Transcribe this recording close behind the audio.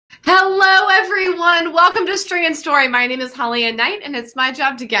Hello, everyone. Welcome to String and Story. My name is HollyAnne, and it's my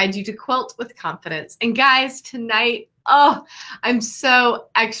job to guide you to quilt with confidence. And guys, tonight, I'm so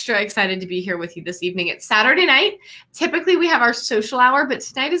extra excited to be here with you this evening. It's Saturday night. Typically, we have our social hour, but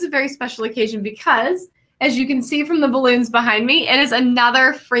tonight is a very special occasion because, as you can see from the balloons behind me, it is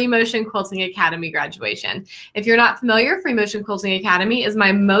another Free Motion Quilting Academy graduation. If you're not familiar, Free Motion Quilting Academy is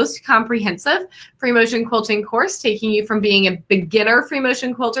my most comprehensive free motion quilting course, taking you from being a beginner free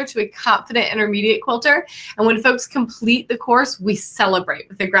motion quilter to a confident intermediate quilter. And when folks complete the course, we celebrate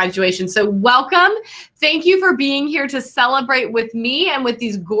with the graduation. So welcome. Thank you for being here to celebrate with me and with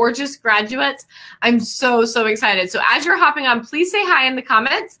these gorgeous graduates. I'm so excited. So as you're hopping on, please say hi in the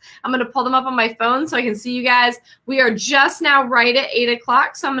comments. I'm going to pull them up on my phone so I can see you guys. We are just now right at 8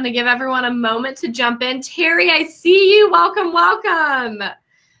 o'clock, so I'm going to give everyone a moment to jump in. Terry, I see you. Welcome, welcome.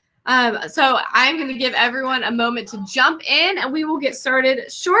 So I'm going to give everyone a moment to jump in, and we will get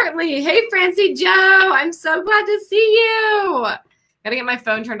started shortly. Hey, Francie Joe, I'm so glad to see you. Got to get my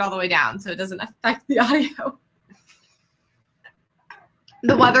phone turned all the way down so it doesn't affect the audio.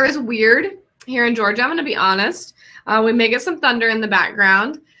 The weather is weird here in Georgia, I'm going to be honest. We may get some thunder in the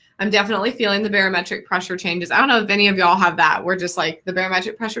background. I'm definitely feeling the barometric pressure changes. I don't know if any of y'all have that, where just like the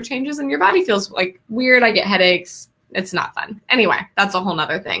barometric pressure changes and your body feels like weird. I get headaches. It's not fun. Anyway, that's a whole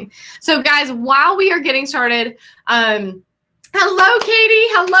nother thing. So guys, while we are getting started, hello, Katie.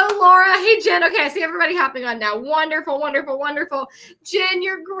 Hello, Laura. Hey, Jen. Okay, I see everybody hopping on now. Wonderful, wonderful, wonderful. Jen,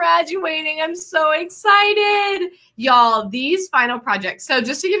 you're graduating. I'm so excited. Y'all, these final projects. So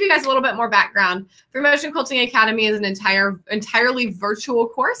just to give you guys a little bit more background, Free Motion Quilting Academy is an entirely virtual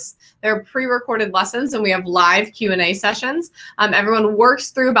course. There are pre-recorded lessons, and we have live Q&A sessions. Everyone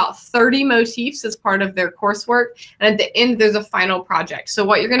works through about 30 motifs as part of their coursework, and at the end, there's a final project. So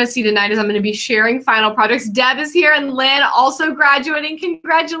what you're going to see tonight is I'm going to be sharing final projects. Deb is here, and Lynn also graduating.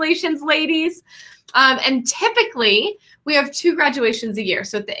 Congratulations, ladies. And typically, we have 2 graduations a year.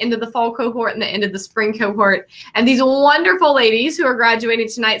 So at the end of the fall cohort and the end of the spring cohort. And these wonderful ladies who are graduating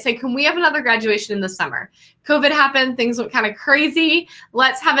tonight say, can we have another graduation in the summer? COVID happened. Things went kind of crazy.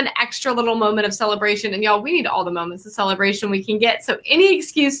 Let's have an extra little moment of celebration. And y'all, we need all the moments of celebration we can get. So any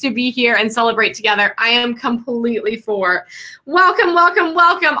excuse to be here and celebrate together, I am completely for. Welcome, welcome,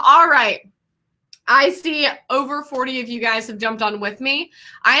 welcome. All right. I see over 40 of you guys have jumped on with me.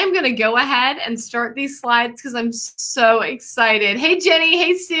 I am going to go ahead and start these slides because I'm so excited. Hey, Jenny.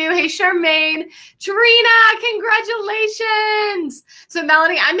 Hey, Sue. Hey, Charmaine. Trina, congratulations. So,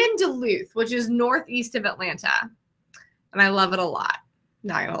 Melanie, I'm in Duluth, which is northeast of Atlanta, and I love it a lot.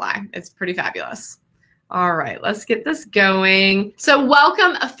 Not going to lie. It's pretty fabulous. All right, let's get this going. So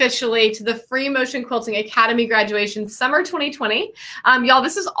welcome officially to the Free Motion Quilting Academy graduation summer 2020. Y'all,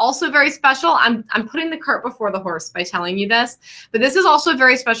 this is also very special. I'm putting the cart before the horse by telling you this, but this is also a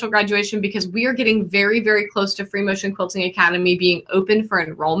very special graduation because we are getting very close to Free Motion Quilting Academy being open for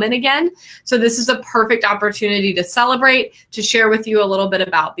enrollment again. So this is a perfect opportunity to celebrate, to share with you a little bit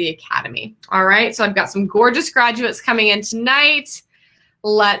about the Academy. All right, so I've got some gorgeous graduates coming in tonight.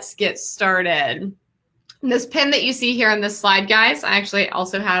 Let's get started. This pin that you see here on this slide, guys, I actually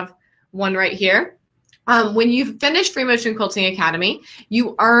also have one right here. When you finish Free Motion Quilting Academy,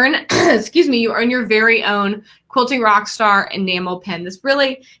 you earn, you earn your very own Quilting Rockstar enamel pin. This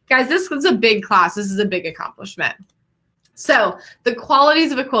really, guys, this is a big class. This is a big accomplishment. So the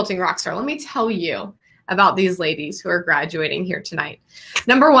qualities of a Quilting Rockstar, let me tell you about these ladies who are graduating here tonight.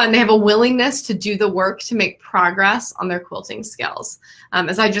 Number one, they have a willingness to do the work to make progress on their quilting skills.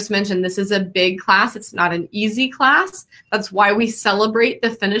 As I just mentioned, this is a big class. It's not an easy class. That's why we celebrate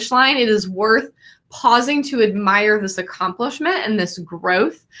the finish line. It is worth pausing to admire this accomplishment and this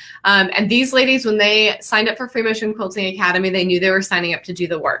growth. And these ladies, when they signed up for Free Motion Quilting Academy, they knew they were signing up to do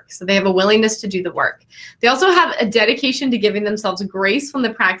the work. So they have a willingness to do the work. They also have a dedication to giving themselves grace when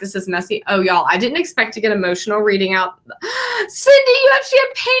the practice is messy. Oh, y'all, I didn't expect to get emotional reading out. Cindy, you have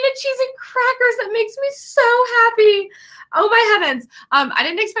champagne and cheese and crackers. That makes me so happy. Oh my heavens. I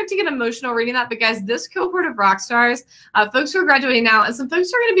didn't expect to get emotional reading that, but guys, this cohort of rock stars, folks who are graduating now, and some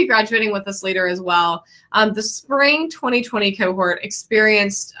folks who are going to be graduating with us later as well, the spring 2020 cohort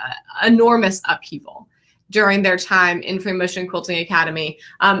experienced enormous upheaval during their time in Free Motion Quilting Academy.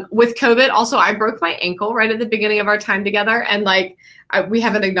 With COVID, also, I broke my ankle right at the beginning of our time together, and we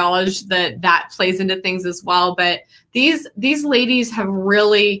haven't acknowledged that plays into things as well, but these ladies have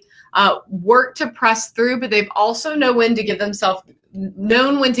really work to press through, but they've also known when to give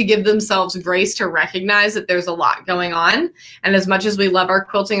themselves grace to recognize that there's a lot going on. And as much as we love our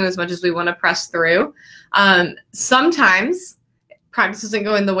quilting and as much as we want to press through, sometimes practice isn't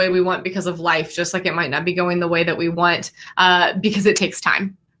going the way we want because of life, just like it might not be going the way that we want because it takes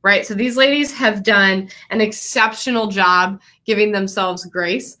time. right? So these ladies have done an exceptional job giving themselves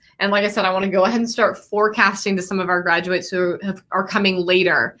grace. And like I said, I want to go ahead and start forecasting to some of our graduates who are coming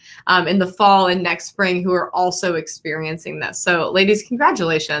later in the fall and next spring who are also experiencing this. So ladies,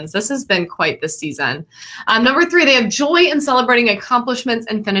 congratulations. This has been quite the season. Number 3, they have joy in celebrating accomplishments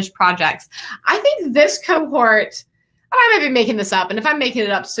and finished projects. I think this cohort, I might be making this up, and if I'm making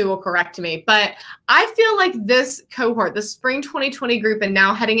it up, Sue will correct me, but I feel like this cohort, the spring 2020 group, and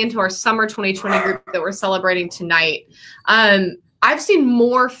now heading into our summer 2020 group that we're celebrating tonight, I've seen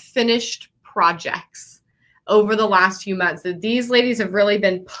more finished projects over the last few months. That these ladies have really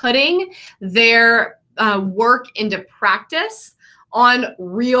been putting their work into practice on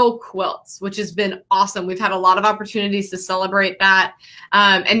real quilts, which has been awesome. We've had a lot of opportunities to celebrate that.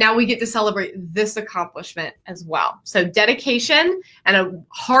 And now we get to celebrate this accomplishment as well. So dedication and a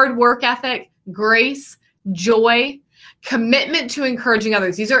hard work ethic, grace, joy, commitment to encouraging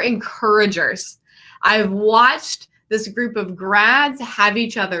others. These are encouragers. I've watched this group of grads have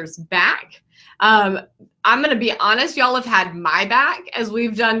each other's back. I'm going to be honest, y'all have had my back as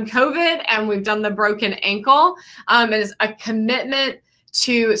we've done COVID and we've done the broken ankle. It is a commitment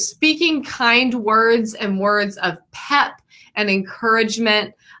to speaking kind words and words of pep and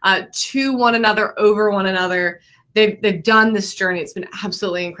encouragement to one another, over one another. They've done this journey. It's been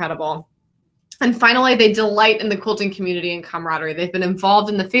absolutely incredible. And finally, they delight in the quilting community and camaraderie. They've been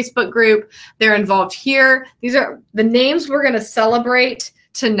involved in the Facebook group. They're involved here. These are the names we're going to celebrate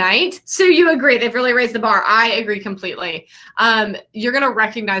tonight. Sue, you agree. They've really raised the bar. I agree completely. You're going to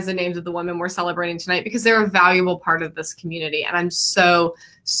recognize the names of the women we're celebrating tonight because they're a valuable part of this community. And I'm so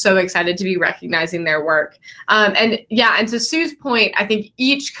excited to be recognizing their work. And to Sue's point, I think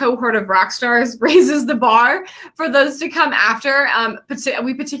each cohort of Rockstars raises the bar for those to come after.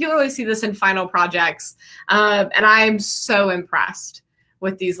 We particularly see this in final projects. And I'm so impressed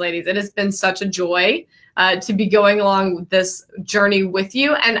with these ladies. It has been such a joy to be going along this journey with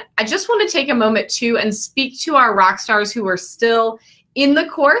you. And I just want to take a moment too and speak to our rock stars who are still in the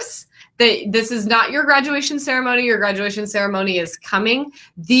course. That this is not your graduation ceremony. Your graduation ceremony is coming.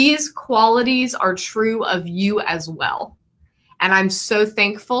 These qualities are true of you as well. And I'm so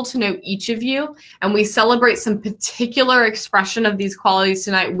thankful to know each of you. And we celebrate some particular expression of these qualities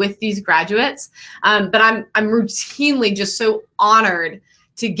tonight with these graduates. But I'm routinely just so honored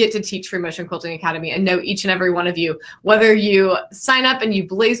to get to teach Free Motion Quilting Academy and know each and every one of you, whether you sign up and you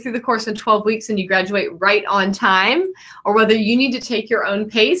blaze through the course in 12 weeks and you graduate right on time, or whether you need to take your own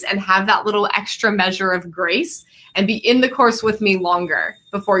pace and have that little extra measure of grace and be in the course with me longer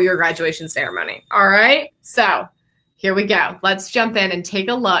before your graduation ceremony. All right, so here we go. Let's jump in and take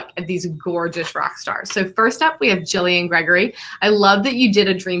a look at these gorgeous rock stars. So first up, we have Jillian Gregory. I love that you did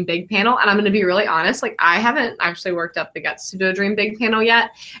a Dream Big panel, and I'm going to be really honest, like I haven't actually worked up the guts to do a Dream Big panel yet.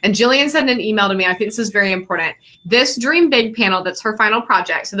 And Jillian sent an email to me. I think this is very important. This Dream Big panel, that's her final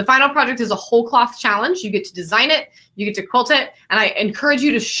project. So the final project is a whole cloth challenge. You get to design it, you get to quilt it, and I encourage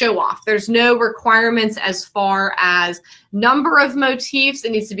you to show off. There's no requirements as far as number of motifs.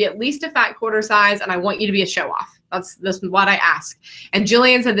 It needs to be at least a fat quarter size, and I want you to be a show off. That's what I ask. And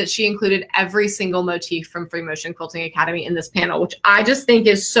Jillian said that she included every single motif from Free Motion Quilting Academy in this panel, which I just think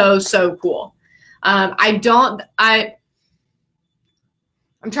is so cool. I'm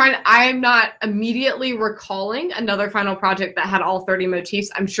not immediately recalling another final project that had all 30 motifs.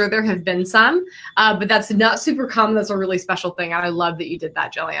 I'm sure there have been some, but that's not super common. That's a really special thing. And I love that you did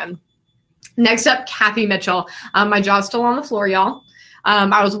that, Jillian. Next up, Kathy Mitchell. My jaw's still on the floor, y'all.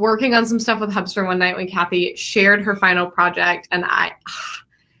 I was working on some stuff with Hubster one night when Kathy shared her final project, and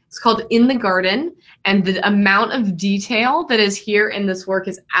it's called In the Garden, and the amount of detail that is here in this work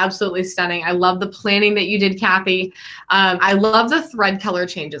is absolutely stunning. I love the planning that you did, Kathy. I love the thread color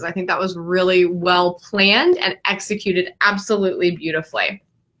changes. I think that was really well planned and executed absolutely beautifully.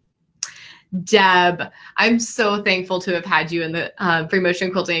 Deb, I'm so thankful to have had you in the Free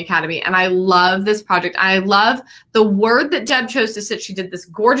Motion Quilting Academy, and I love this project. I love the word that Deb chose to sit. She did this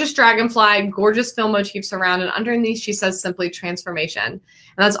gorgeous dragonfly, gorgeous film motifs around, and underneath she says simply transformation. And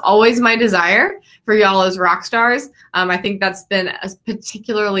that's always my desire for y'all as rock stars. I think that's been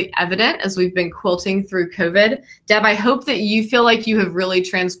particularly evident as we've been quilting through COVID. Deb, I hope that you feel like you have really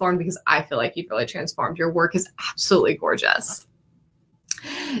transformed, because I feel like you've really transformed. Your work is absolutely gorgeous.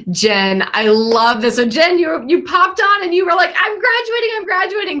 Jen, I love this. So Jen, you popped on and you were like, I'm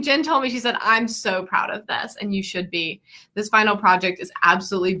graduating. Jen told me, she said, I'm so proud of this, and you should be. This final project is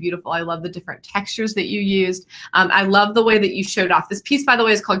absolutely beautiful. I love the different textures that you used. I love the way that you showed off. This piece, by the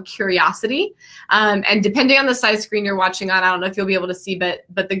way, is called Curiosity. And depending on the size screen you're watching on, I don't know if you'll be able to see, but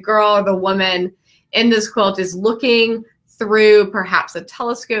the girl or the woman in this quilt is looking through perhaps a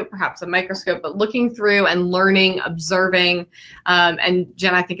telescope, perhaps a microscope, but looking through and learning, observing. And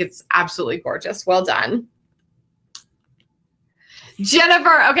Jen, I think it's absolutely gorgeous. Well done.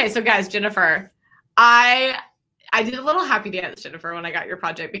 Jennifer. Okay, so guys, Jennifer, I did a little happy dance, Jennifer, when I got your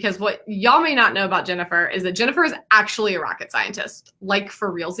project, because what y'all may not know about Jennifer is that Jennifer is actually a rocket scientist, like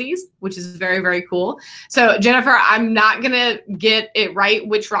for realsies, which is very, very cool. So Jennifer, I'm not going to get it right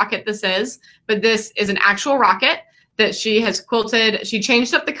which rocket this is, but this is an actual rocket that she has quilted. She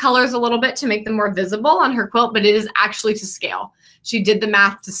changed up the colors a little bit to make them more visible on her quilt, but it is actually to scale. She did the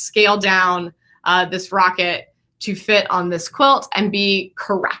math to scale down this rocket to fit on this quilt and be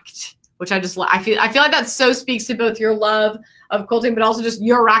correct, which I feel like that so speaks to both your love of quilting, but also just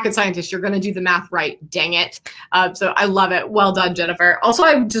you're a rocket scientist. You're going to do the math right. Dang it. So I love it. Well done, Jennifer. Also,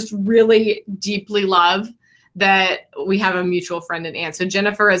 I just really deeply love that we have a mutual friend in Anne. So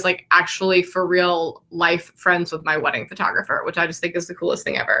Jennifer is like actually for real life friends with my wedding photographer, which I just think is the coolest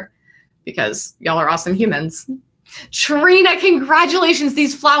thing ever because y'all are awesome humans. Trina, congratulations.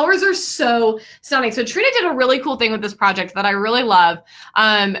 These flowers are so stunning. So Trina did a really cool thing with this project that I really love.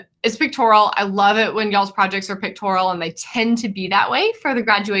 It's pictorial. I love it when y'all's projects are pictorial, and they tend to be that way for the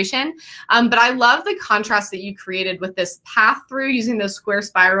graduation. But I love the contrast that you created with this path through using those square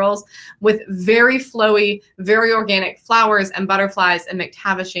spirals with very flowy, very organic flowers and butterflies and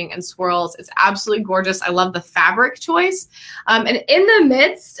McTavishing and swirls. It's absolutely gorgeous. I love the fabric choice. And in the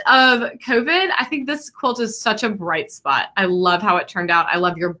midst of COVID, I think this quilt is such a bright spot. I love how it turned out. I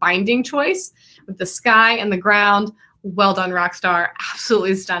love your binding choice with the sky and the ground. Well done, Rockstar.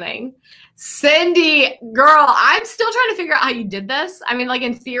 Absolutely stunning. Cindy, girl, I'm still trying to figure out how you did this. I mean, like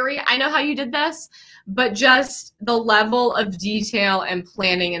in theory, I know how you did this, but just the level of detail and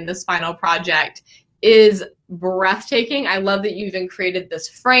planning in this final project is breathtaking. I love that you even created this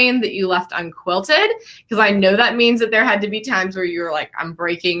frame that you left unquilted, because I know that means that there had to be times where you were like, I'm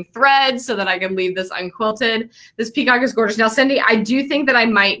breaking threads so that I can leave this unquilted. This peacock is gorgeous. Now, Cindy, I do think that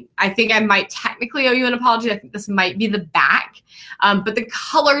I think I might technically owe you an apology. I think this might be the back, but the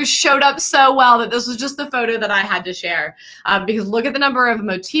colors showed up so well that this was just the photo that I had to share, because look at the number of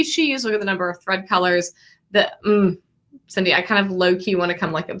motifs she used, look at the number of thread colors. Cindy, I kind of low-key want to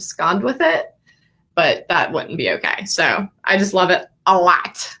come like abscond with it, but that wouldn't be okay. So I just love it a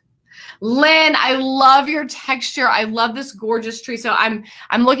lot. Lynn, I love your texture. I love this gorgeous tree. So I'm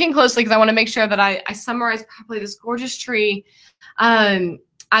looking closely because I want to make sure that I summarize properly this gorgeous tree.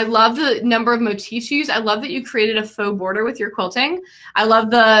 I love the number of motifs you use. I love that you created a faux border with your quilting. I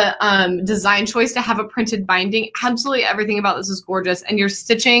love the design choice to have a printed binding. Absolutely everything about this is gorgeous. And your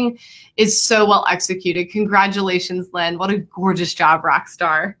stitching is so well executed. Congratulations, Lynn. What a gorgeous job,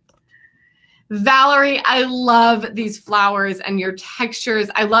 Rockstar. Valerie, I love these flowers and your textures.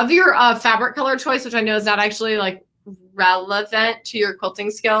 I love your fabric color choice, which I know is not actually like relevant to your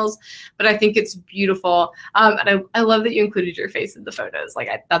quilting skills, but I think it's beautiful. And I love that you included your face in the photos. Like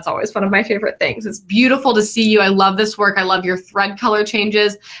that's always one of my favorite things. It's beautiful to see you. I love this work. I love your thread color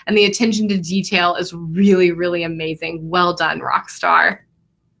changes, and the attention to detail is really, really amazing. Well done, Rockstar.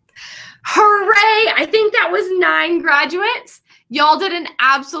 Hooray! I think that was 9 graduates. Y'all did an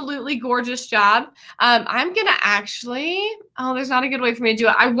absolutely gorgeous job. I'm going to actually, there's not a good way for me to do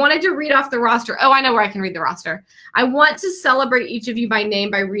it. I wanted to read off the roster. Oh, I know where I can read the roster. I want to celebrate each of you by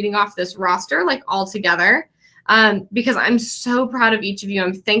name by reading off this roster, like all together, because I'm so proud of each of you.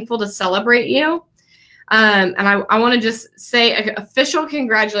 I'm thankful to celebrate you. And I want to just say official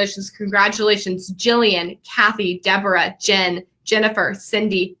congratulations. Congratulations, Jillian, Kathy, Deborah, Jen, Jennifer,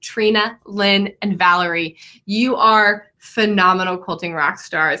 Cindy, Trina, Lynn, and Valerie. You are phenomenal quilting rock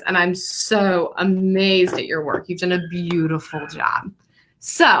stars, and I'm so amazed at your work. You've done a beautiful job.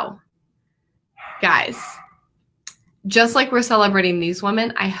 So, guys, just like we're celebrating these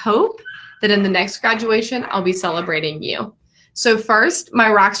women, I hope that in the next graduation, I'll be celebrating you. So first,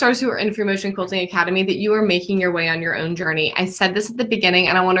 my rock stars who are in Free Motion Quilting Academy, that you are making your way on your own journey. I said this at the beginning,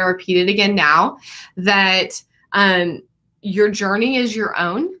 and I want to repeat it again now, that your journey is your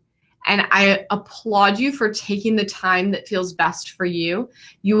own. And I applaud you for taking the time that feels best for you.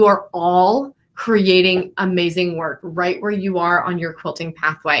 You are all creating amazing work right where you are on your quilting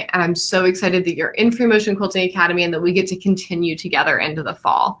pathway. And I'm so excited that you're in Free Motion Quilting Academy and that we get to continue together into the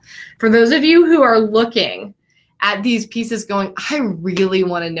fall. For those of you who are looking at these pieces going, I really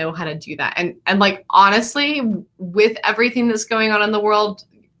want to know how to do that. And like, honestly, with everything that's going on in the world,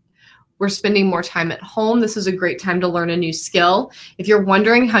 we're spending more time at home. This is a great time to learn a new skill. If you're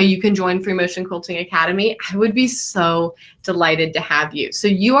wondering how you can join Free Motion Quilting Academy, I would be so delighted to have you. So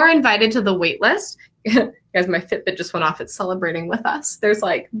you are invited to the wait list. Guys, my Fitbit just went off. It's celebrating with us. There's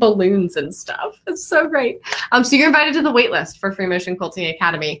like balloons and stuff. It's so great. So you're invited to the wait list for Free Motion Quilting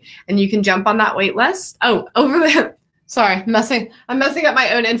Academy, and you can jump on that wait list. Oh, over there. Sorry, I'm messing up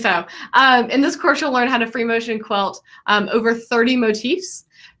my own info. In this course, you'll learn how to free motion quilt over 30 motifs.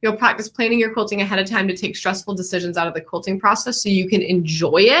 You'll practice planning your quilting ahead of time to take stressful decisions out of the quilting process so you can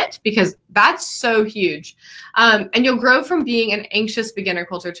enjoy it, because that's so huge. And you'll grow from being an anxious beginner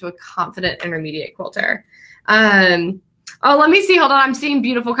quilter to a confident intermediate quilter. Oh, let me see. Hold on. I'm seeing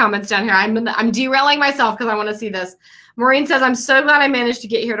beautiful comments down here. I'm derailing myself because I want to see this. Maureen says, I'm so glad I managed to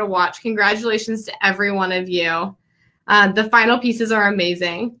get here to watch. Congratulations to every one of you. The final pieces are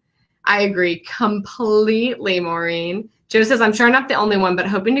amazing. I agree completely, Maureen. Joe says, I'm sure I'm not the only one, but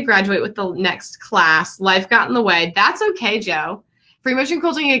hoping to graduate with the next class. Life got in the way. That's okay, Joe. Free Motion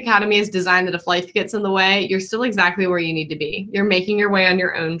Quilting Academy is designed that if life gets in the way, you're still exactly where you need to be. You're making your way on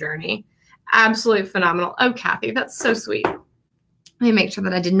your own journey. Absolutely phenomenal. Oh, Kathy, that's so sweet. Let me make sure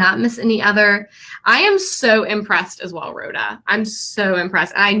that I did not miss any other. I am so impressed as well, Rhoda. I'm so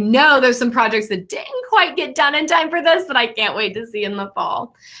impressed. And I know there's some projects that didn't quite get done in time for this that I can't wait to see in the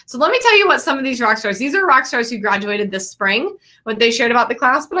fall. So let me tell you what some of these rock stars, these are rock stars who graduated this spring, what they shared about the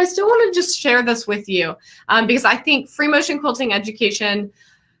class, but I still want to just share this with you because I think free motion quilting education,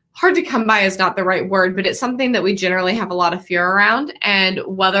 hard to come by is not the right word, but it's something that we generally have a lot of fear around, and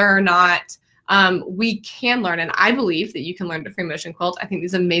whether or not we can learn, and I believe that you can learn to free motion quilt. I think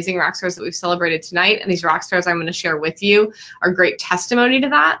these amazing rock stars that we've celebrated tonight and these rock stars I'm going to share with you are great testimony to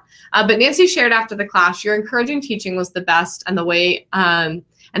that. But Nancy shared after the class, your encouraging teaching was the best, and the way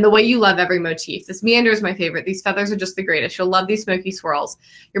you love every motif. This meander is my favorite. These feathers are just the greatest. You'll love these smoky swirls.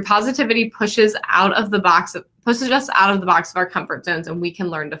 Your positivity pushes us out of the box of our comfort zones, and we can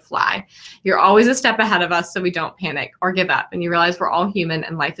learn to fly. You're always a step ahead of us, so we don't panic or give up. And you realize we're all human,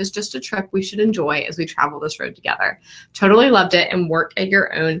 and life is just a trip we should enjoy as we travel this road together. Totally loved it, and work at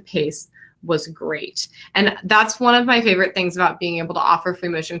your own pace was great. And that's one of my favorite things about being able to offer Free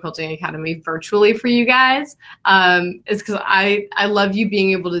Motion Quilting Academy virtually for you guys, is because I love you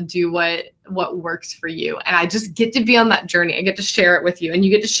being able to do what works for you. And I just get to be on that journey. I get to share it with you, and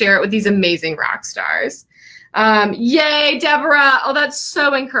you get to share it with these amazing rock stars. Yay, Deborah. Oh, that's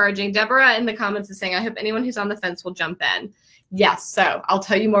so encouraging. Deborah in the comments is saying, I hope anyone who's on the fence will jump in. Yes, so I'll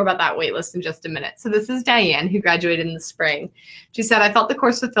tell you more about that waitlist in just a minute. So this is Diane, who graduated in the spring. She said, I felt the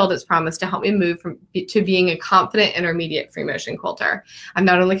course fulfilled its promise to help me move to being a confident intermediate free motion quilter. I've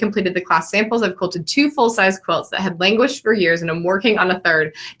not only completed the class samples, I've quilted 2 full-size quilts that had languished for years, and I'm working on a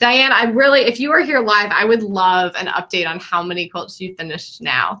 3rd. Diane, if you are here live, I would love an update on how many quilts you finished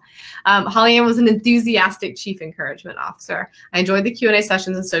now. HollyAnne was an enthusiastic chief encouragement officer. I enjoyed the Q&A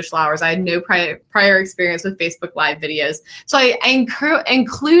sessions and social hours. I had no prior experience with Facebook Live videos. So I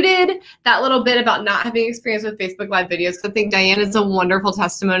included that little bit about not having experience with Facebook Live videos, because I think Diane is a wonderful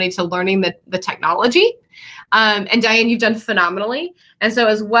testimony to learning the technology. And Diane, you've done phenomenally. And so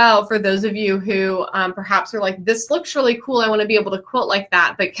as well, for those of you who perhaps are like, this looks really cool, I want to be able to quilt like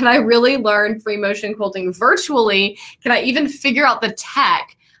that, but can I really learn free motion quilting virtually? Can I even figure out the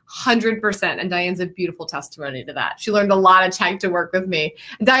tech? 100%. And Diane's a beautiful testimony to that. She learned a lot of tech to work with me.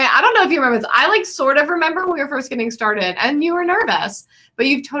 Diane, I don't know if you remember this. I sort of remember when we were first getting started and you were nervous, but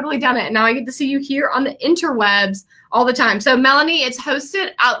you've totally done it. And now I get to see you here on the interwebs all the time. So Melanie, it's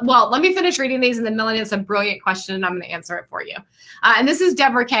hosted well, let me finish reading these, and then Melanie has a brilliant question and I'm going to answer it for you. And this is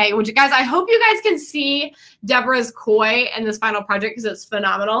Deborah K, which, guys, I hope you guys can see Deborah's koi in this final project because it's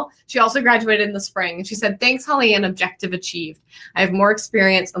phenomenal. She also graduated in the spring, and she said, thanks, HollyAnne, objective achieved. I have more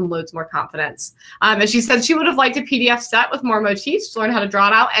experience and loads more confidence. And she said she would have liked a PDF set with more motifs to learn how to draw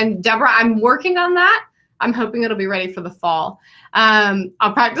it out. And Deborah, I'm working on that. I'm hoping it'll be ready for the fall.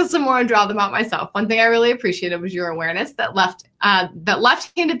 I'll practice some more and draw them out myself. One thing I really appreciated was your awareness that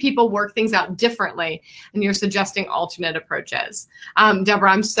left-handed people work things out differently, and you're suggesting alternate approaches.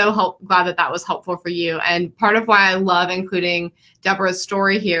 Deborah, I'm so glad that was helpful for you. And part of why I love including Deborah's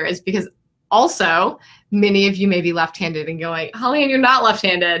story here is because also many of you may be left-handed and going, HollyAnne, you're not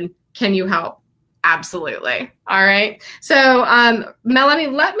left-handed. Can you help? Absolutely. All right. So Melanie,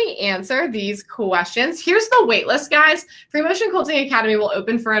 let me answer these questions. Here's the wait list, guys. Free Motion Quilting Academy will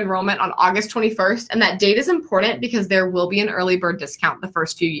open for enrollment on August 21st. And that date is important because there will be an early bird discount the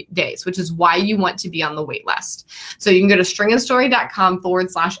first few days, which is why you want to be on the wait list. So you can go to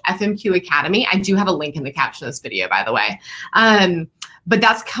stringandstory.com/FMQ Academy. I do have a link in the caption of this video, by the way. But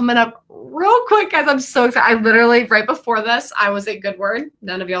that's coming up real quick, guys. I'm so excited. I literally, right before this, I was at Goodword.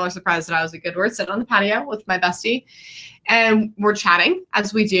 None of y'all are surprised that I was at Goodword, sitting on the patio with my bestie. And we're chatting,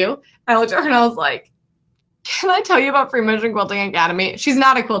 as we do. I looked at her and I was like, Can I tell you about Free Motion Quilting Academy? She's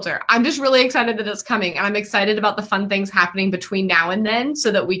not a quilter. I'm just really excited that it's coming, and I'm excited about the fun things happening between now and then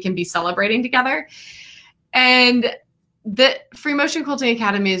so that we can be celebrating together. And the Free Motion Quilting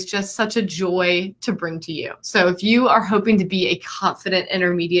Academy is just such a joy to bring to you. So if you are hoping to be a confident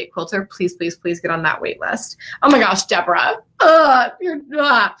intermediate quilter, please, please, please get on that wait list. Oh my gosh, Deborah.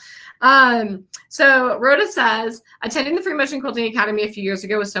 So Rhoda says, attending the Free Motion Quilting Academy a few years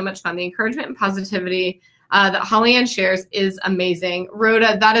ago was so much fun. The encouragement and positivity that HollyAnne shares is amazing.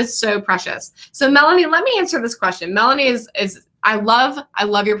 Rhoda, that is so precious. So Melanie, let me answer this question. Melanie is I love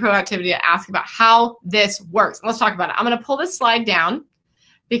your proactivity to ask about how this works. Let's talk about it. I'm going to pull this slide down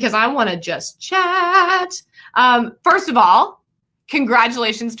because I want to just chat. First of all,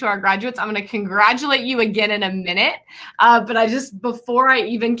 congratulations to our graduates. I'm going to congratulate you again in a minute. But before I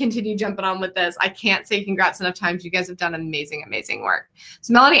even continue jumping on with this, I can't say congrats enough times. You guys have done amazing, amazing work.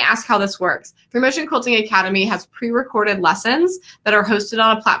 So Melanie asked how this works. Free Motion Quilting Academy has pre-recorded lessons that are hosted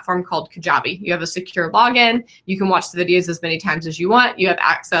on a platform called Kajabi. You have a secure login. You can watch the videos as many times as you want. You have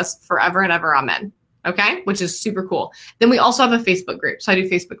access forever and ever. Amen. Okay, which is super cool. Then we also have a Facebook group. So I do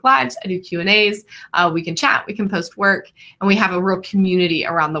Facebook Lives, I do Q&As, we can chat, we can post work, and we have a real community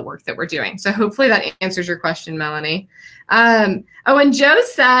around the work that we're doing. So hopefully that answers your question, Melanie. And Joe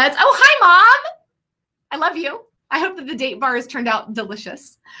says, oh, hi, Mom. I love you. I hope that the date bars turned out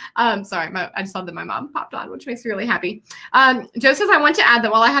delicious. Sorry, I just saw that my mom popped on, which makes me really happy. Joe says, I want to add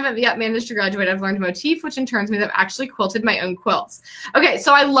that while I haven't yet managed to graduate, I've learned motif, which in turn means I've actually quilted my own quilts. Okay,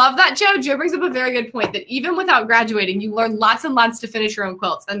 so I love that, Joe. Joe brings up a very good point that even without graduating, you learn lots and lots to finish your own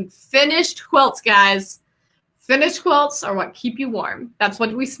quilts. And finished quilts, guys, finished quilts are what keep you warm. That's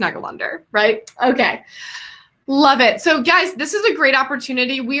what we snuggle under, right? Okay. Love it. So guys, this is a great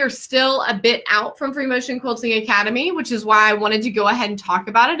opportunity. We are still a bit out from Free Motion Quilting Academy, which is why I wanted to go ahead and talk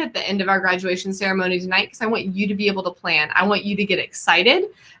about it at the end of our graduation ceremony tonight, because I want you to be able to plan. I want you to get excited.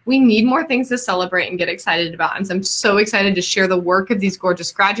 We need more things to celebrate and get excited about. And so I'm so excited to share the work of these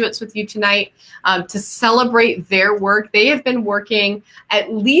gorgeous graduates with you tonight, to celebrate their work. They have been working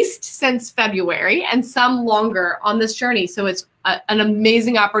at least since February and some longer on this journey. So it's an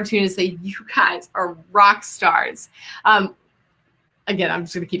amazing opportunity to say you guys are rock stars. Again, I'm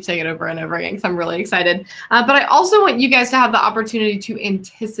just going to keep saying it over and over again because I'm really excited. But I also want you guys to have the opportunity to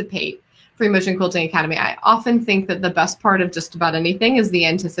anticipate Free Motion Quilting Academy. I often think that the best part of just about anything is the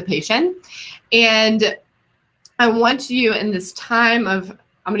anticipation. And I want you in this time of,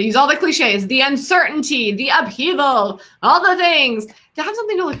 I'm going to use all the cliches, the uncertainty, the upheaval, all the things, to have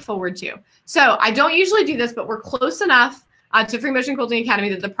something to look forward to. So I don't usually do this, but we're close enough to Free Motion Quilting Academy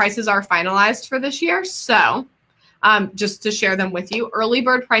that the prices are finalized for this year. So just to share them with you, early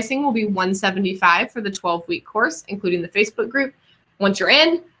bird pricing will be $175 for the 12-week course, including the Facebook group. Once you're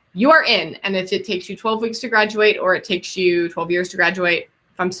in, you are in. And if it takes you 12 weeks to graduate or it takes you 12 years to graduate,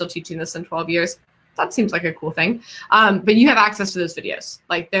 if I'm still teaching this in 12 years, that seems like a cool thing. But you have access to those videos.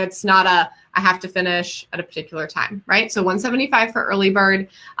 Like that's not I have to finish at a particular time, right? So $175 for early bird.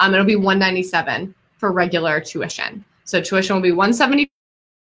 It'll be $197 for regular tuition. So tuition will be $175.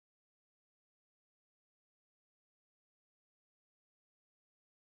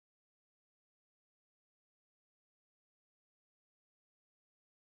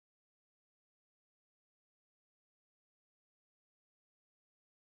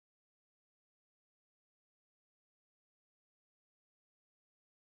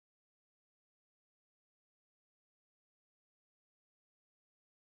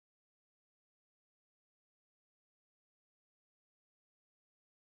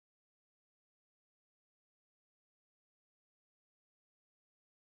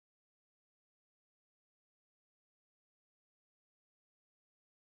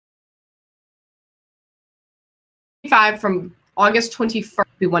 From August 21st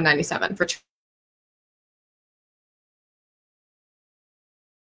to $197 for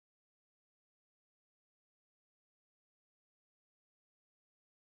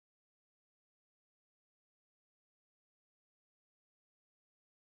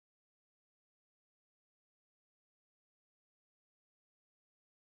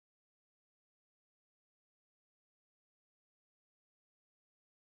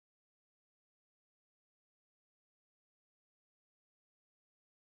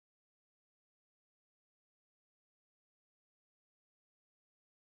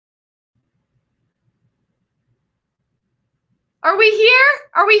Are we here?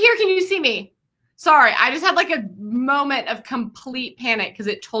 Are we here? Can you see me? Sorry, I just had like a moment of complete panic because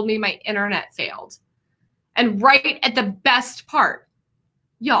it told me my internet failed. And right at the best part,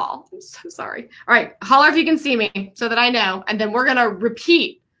 y'all, I'm so sorry. All right, holler if you can see me so that I know. And then we're going to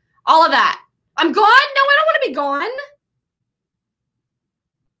repeat all of that. I'm gone? No, I don't want to going to be gone.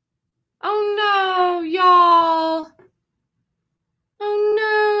 Oh no, y'all. Oh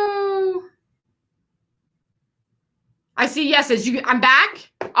no. I see yeses. I'm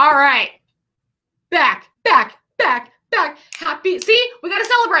back. All right. Back. Happy. See, we got to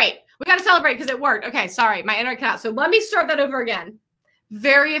celebrate. We got to celebrate because it worked. Okay, sorry. My internet cut out. So let me start that over again.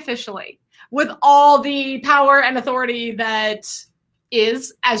 Very officially, with all the power and authority that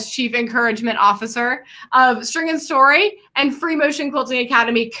is as Chief Encouragement Officer of String and Story and Free Motion Quilting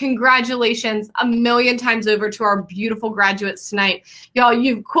Academy. Congratulations a million times over to our beautiful graduates tonight. Y'all,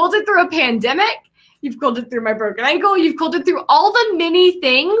 you've quilted through a pandemic. You've quilted through my broken ankle. You've quilted through all the many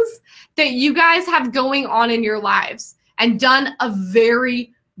things that you guys have going on in your lives and done a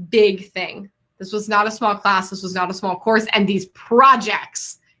very big thing. This was not a small class. This was not a small course. And these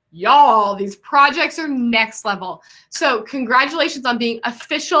projects, y'all, these projects are next level. So congratulations on being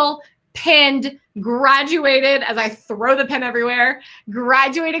official, pinned, graduated, as I throw the pen everywhere,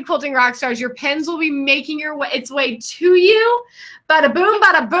 graduated Quilting Rockstars. Your pins will be making its way to you. Bada boom,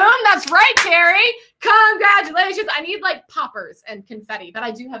 that's right, Terry. Congratulations. I need like poppers and confetti, but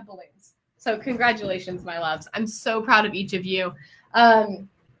I do have balloons. So congratulations, my loves. I'm so proud of each of you.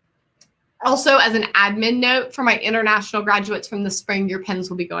 Also, as an admin note for my international graduates from the spring, your pins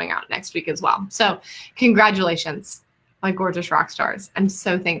will be going out next week as well. So congratulations, my gorgeous rock stars. I'm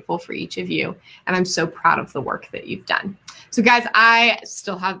so thankful for each of you, and I'm so proud of the work that you've done. So guys, I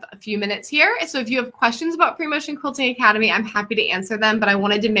still have a few minutes here. So if you have questions about Free Motion Quilting Academy, I'm happy to answer them, but I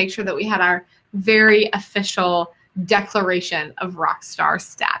wanted to make sure that we had our very official declaration of rock star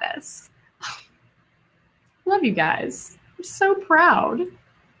status. Love you guys. I'm so proud.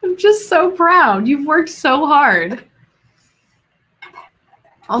 I'm just so proud. You've worked so hard.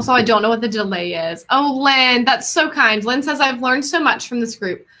 Also, I don't know what the delay is. Oh, Lynn, that's so kind. Lynn says, I've learned so much from this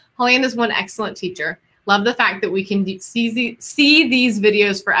group. HollyAnne is one excellent teacher. Love the fact that we can see these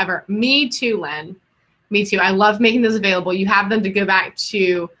videos forever. Me too, Lynn. Me too. I love making those available. You have them to go back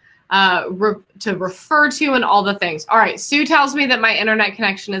to refer to and all the things. All right, Sue tells me that my internet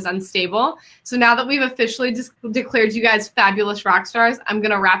connection is unstable. So now that we've officially declared you guys fabulous rock stars, I'm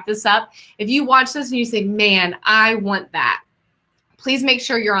going to wrap this up. If you watch this and you say, man, I want that, please make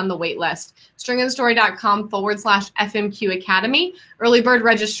sure you're on the wait list. stringandstory.com/FMQ Academy. Early bird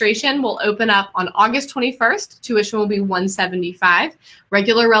registration will open up on August 21st. Tuition will be $175.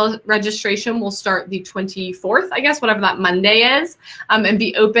 Regular registration will start the 24th, I guess, whatever that Monday is, and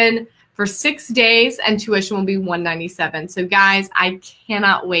be open for 6 days, and tuition will be $197. So guys, I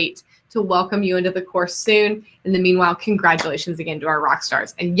cannot wait to welcome you into the course soon. In the meanwhile, congratulations again to our rock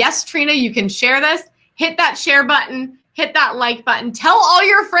stars. And yes, Trina, you can share this. Hit that share button. Hit that like button. Tell all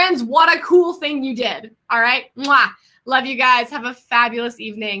your friends what a cool thing you did. All right? Mwah. Love you guys. Have a fabulous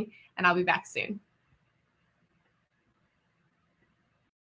evening, and I'll be back soon.